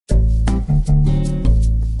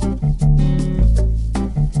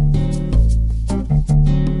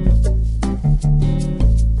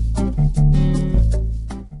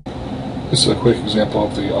is a quick example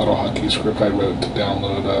of the AutoHotKey script I wrote to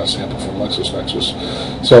download a sample from Lexis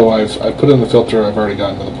Nexis. So I've put in the filter. I've already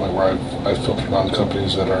gotten to the point where I've filtered on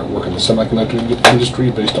companies that are working in the semiconductor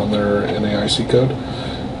industry based on their NAIC code.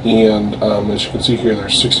 And as you can see here,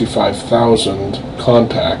 there's 65,000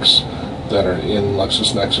 contacts that are in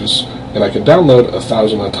Lexis Nexis, and I can download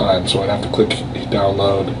 1,000 at a time. So I'd have to click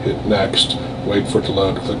download, hit next, wait for it to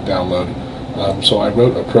load, click download. So I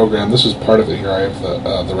wrote a program. This is part of it here. I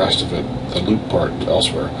have the rest of it, the loop part,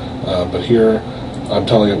 elsewhere. But here I'm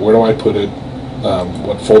telling it where do I put it,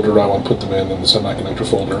 what folder do I want to put them in the semiconductor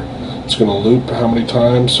folder. It's going to loop how many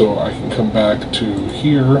times, so I can come back to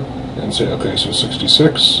here and say, okay, so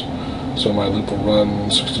 66. So my loop will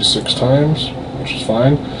run 66 times, which is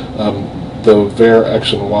fine. The var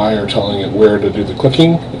x and y are telling it where to do the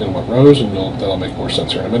clicking and what rows, and that'll make more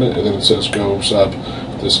sense here in a minute. And then it says go sub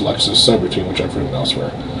this Lexis subroutine, which I've written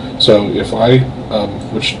elsewhere. So if I,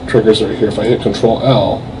 which triggers right here, if I hit Control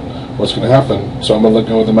L, what's going to happen? So I'm going to let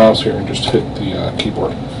go of the mouse here and just hit the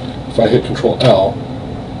keyboard. If I hit Control L,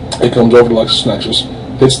 it comes over to Lexis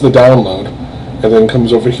Nexis, hits the download, and then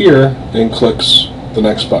comes over here and clicks the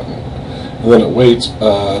next button. And then it waits,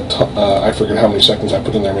 I forget how many seconds I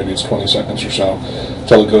put in there, maybe it's 20 seconds or so,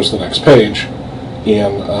 until it goes to the next page.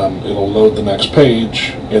 And it'll load the next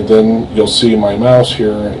page, and then you'll see my mouse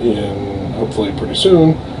here in hopefully pretty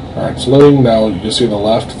soon. Alright, it's loading. Now you can see on the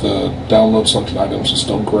left the download selected items is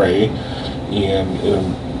still gray, and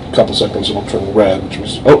in a couple seconds it'll turn red, which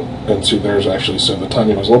was, oh, and see there's actually, so the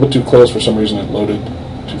timing was a little bit too close. For some reason it loaded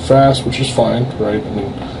too fast, which is fine, right? I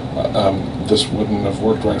mean, this wouldn't have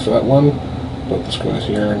worked right for that one, but let's go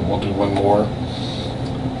here and we'll do one more.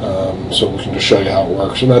 So we can just show you how it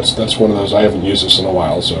works, and that's one of those. I haven't used this in a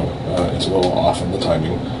while, so it's a little off in the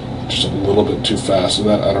timing, just a little bit too fast. And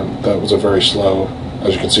that was a very slow.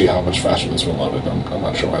 As you can see, how much faster this one loaded. I'm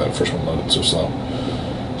not sure why that first one loaded so slow.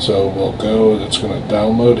 So we'll go. It's going to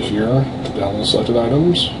download here to download selected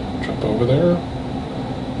items. Jump over there.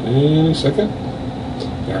 Any second.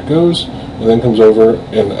 There it goes, and then comes over.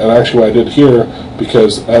 And actually, what I did here,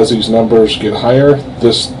 because as these numbers get higher,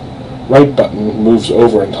 this right button moves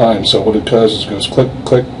over in time, so what it does is it goes click,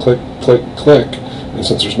 click, click, click, click, and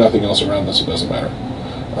since there's nothing else around this, it doesn't matter.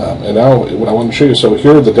 And now what I want to show you, so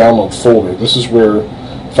here are the download folder. This is where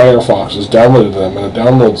Firefox has downloaded them, and it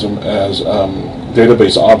downloads them as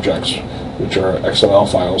database objects, which are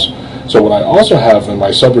XML files. So what I also have in my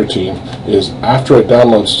subroutine is after it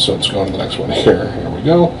downloads, so it's going to the next one here, here we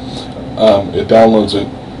go, it downloads it,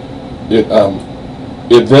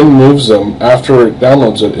 it then moves them, after it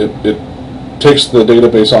downloads it, it takes the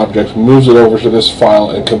database object, moves it over to this file,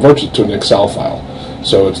 and converts it to an Excel file.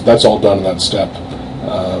 So that's all done in that step,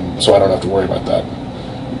 so I don't have to worry about that.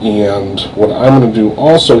 And what I'm going to do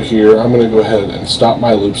also here, I'm going to go ahead and stop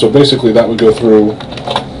my loop. So basically that would go through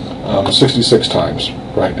 66 times,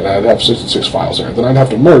 right? And I'd have 66 files there. Then I'd have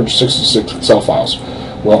to merge 66 Excel files.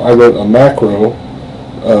 Well, I wrote a macro,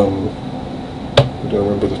 I don't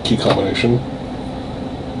remember the key combination,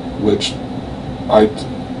 which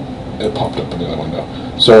it popped up in the other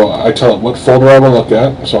window. So I tell it what folder I want to look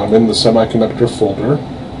at. So I'm in the semiconductor folder,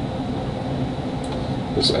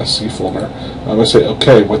 this SC folder. I'm going to say,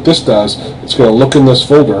 okay, what this does, it's going to look in this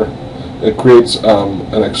folder. It creates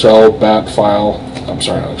an Excel BAT file. I'm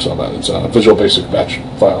sorry, not Excel BAT. It's a Visual Basic Batch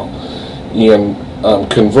file, and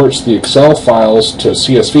converts the Excel files to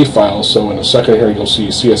CSV files. So in a second here, you'll see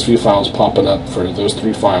CSV files popping up for those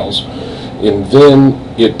 3 files. And then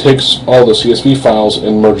it takes all the CSV files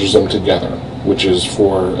and merges them together, which is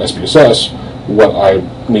for SPSS what I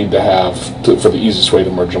need to have for the easiest way to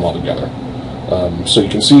merge them all together. So you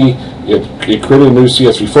can see it created a new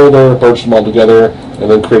CSV folder, merged them all together, and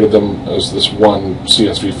then created them as this one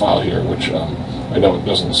CSV file here, which I know it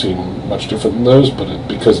doesn't seem much different than those, but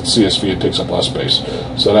because it's CSV, it takes up less space.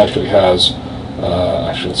 So it actually has,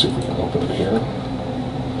 actually let's see if we can open it here.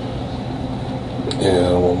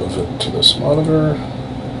 And we'll move it to this monitor.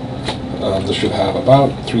 This should have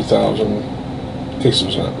about 3,000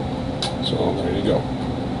 cases in it. So there you go.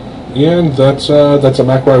 And that's a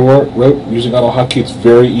macro I wrote using AutoHotKey. It's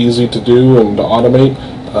very easy to do and to automate.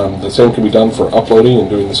 The same can be done for uploading and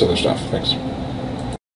doing this other stuff. Thanks.